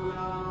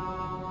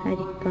 ×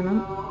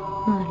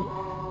 4.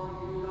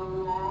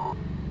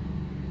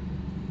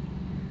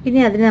 ഇനി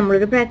അതിന്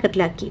നമ്മളൊരു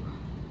ബ്രാക്കറ്റിലാക്കി.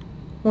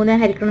 3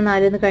 ×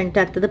 4 എന്ന്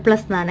കഴിഞ്ഞിട്ട് അടുത്തത്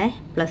പ്ലസ് എന്നാണേ.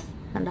 പ്ലസ്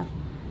കണ്ടോ,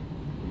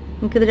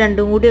 എനിക്കിത്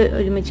രണ്ടും കൂടി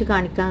ഒരുമിച്ച്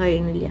കാണിക്കാൻ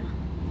കഴിയുന്നില്ല.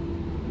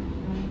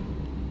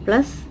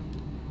 പ്ലസ്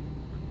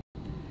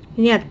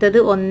ഇനി അടുത്തത്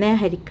 1 ×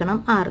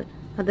 6.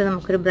 അത്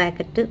നമുക്കൊരു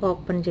ബ്രാക്കറ്റ്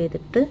ഓപ്പൺ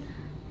ചെയ്തിട്ട്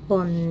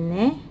 1 ×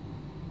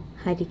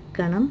 6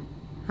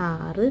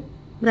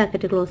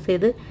 ബ്രാക്കറ്റ് ക്ലോസ്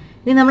ചെയ്ത്.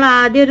 ഇനി നമ്മൾ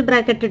ആദ്യം ഒരു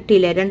ബ്രാക്കറ്റ്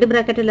ഇട്ടില്ലേ, 2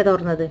 ബ്രാക്കറ്റല്ലേ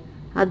തുറന്നത്,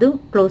 അതും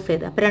ക്ലോസ്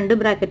ചെയ്ത്. അപ്പോൾ 2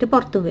 ബ്രാക്കറ്റ്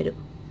പുറത്തും വരും.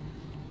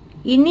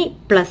 ഇനി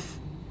പ്ലസ്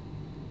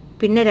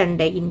പിന്നെ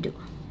 2 ×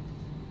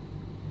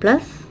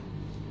 പ്ലസ്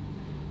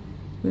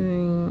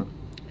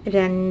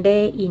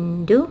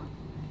 2 ×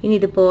 ഇനി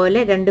ഇതുപോലെ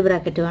 2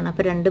 ബ്രാക്കറ്റ് വേണം.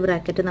 അപ്പോൾ 2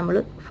 ബ്രാക്കറ്റ് നമ്മൾ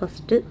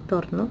ഫസ്റ്റ്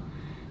തുറന്നു.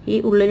 ഈ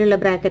ഉള്ളിലുള്ള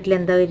ബ്രാക്കറ്റിൽ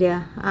എന്താ വരിക?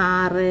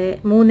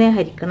 3 ×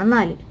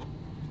 4.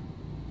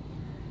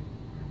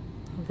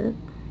 അത്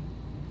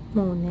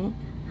 3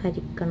 ×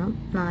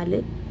 4.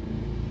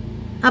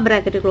 ആ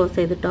ബ്രാക്കറ്റ് ക്ലോസ്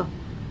ചെയ്തിട്ടോ.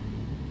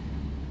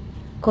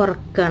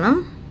 കുറക്കണം.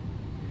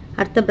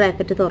 അടുത്ത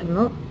ബ്രാക്കറ്റ്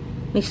തുറന്നു.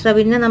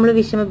 മിശ്രഭിന്നം നമ്മൾ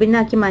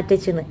വിഷമഭിന്നാക്കി മാറ്റി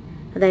വെച്ചിരുന്നു.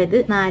 അതായത്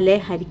 4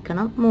 ×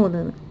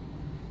 3.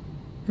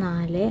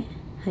 4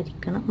 ×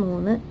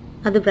 3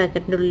 അത്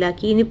ബ്രാക്കറ്റിൻ്റെ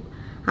ഉള്ളിലാക്കി. ഇനി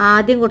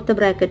ആദ്യം കൊടുത്ത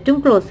ബ്രാക്കറ്റും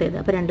ക്ലോസ് ചെയ്ത്.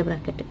 അപ്പോൾ 2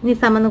 ബ്രാക്കറ്റ്. ഇനി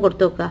സമന്ന്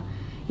കൊടുത്തു നോക്കുക.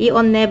 ഈ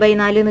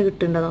 1/4 എന്ന്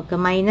കിട്ടുന്നുണ്ടോ നോക്കാം.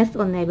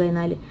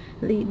 -1/4.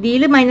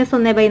 ഇതിൽ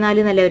 -1/4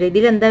 എന്നല്ല വരിക.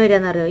 ഇതിൽ എന്താ വരിക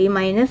എന്നറിയോ? ഈ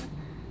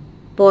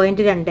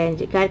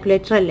 -0.25.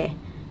 കാൽക്കുലേറ്റർ അല്ലേ,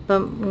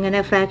 അപ്പം ഇങ്ങനെ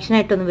ഫ്രാക്ഷൻ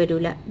ആയിട്ടൊന്നും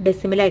വരില്ല,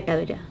 ഡെസിമലായിട്ടാണ്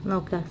വരിക.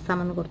 നോക്കുക,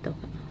 സമന്ന് കൊടുത്ത്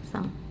നോക്കാം.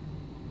 സം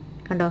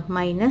കണ്ടോ,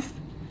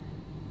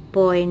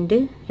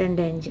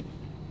 -0.25.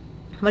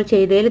 നമ്മൾ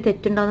ചെയ്തതിൽ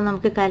തെറ്റുണ്ടോയെന്ന്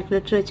നമുക്ക്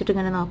കാൽക്കുലേറ്റർ വെച്ചിട്ട്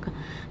ഇങ്ങനെ നോക്കാം.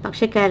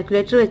 പക്ഷെ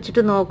കാൽക്കുലേറ്റർ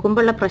വെച്ചിട്ട്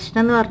നോക്കുമ്പോഴുള്ള പ്രശ്നം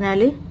എന്ന്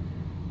പറഞ്ഞാൽ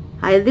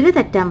അതിൽ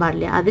തെറ്റാൻ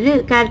പാടില്ല. അതിൽ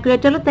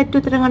കാൽക്കുലേറ്ററിൽ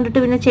തെറ്റുത്തരം കണ്ടിട്ട്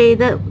പിന്നെ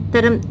ചെയ്ത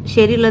ഉത്തരം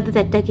ശരിയുള്ളത്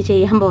തെറ്റാക്കി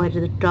ചെയ്യാൻ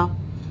പോകരുത് കേട്ടോ.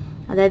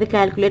 അതായത്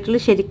കാൽക്കുലേറ്ററിൽ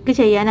ശരിക്ക്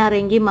ചെയ്യാൻ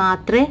അറിയെങ്കിൽ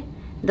മാത്രമേ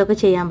ഇതൊക്കെ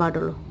ചെയ്യാൻ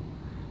പാടുള്ളൂ.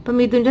 അപ്പം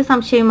ഇതിൻ്റെ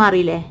സംശയം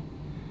മാറിയില്ലേ?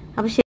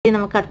 അപ്പോൾ ശരി,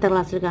 നമുക്ക് അടുത്ത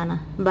ക്ലാസ്സിൽ കാണാം.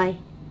 ബൈ.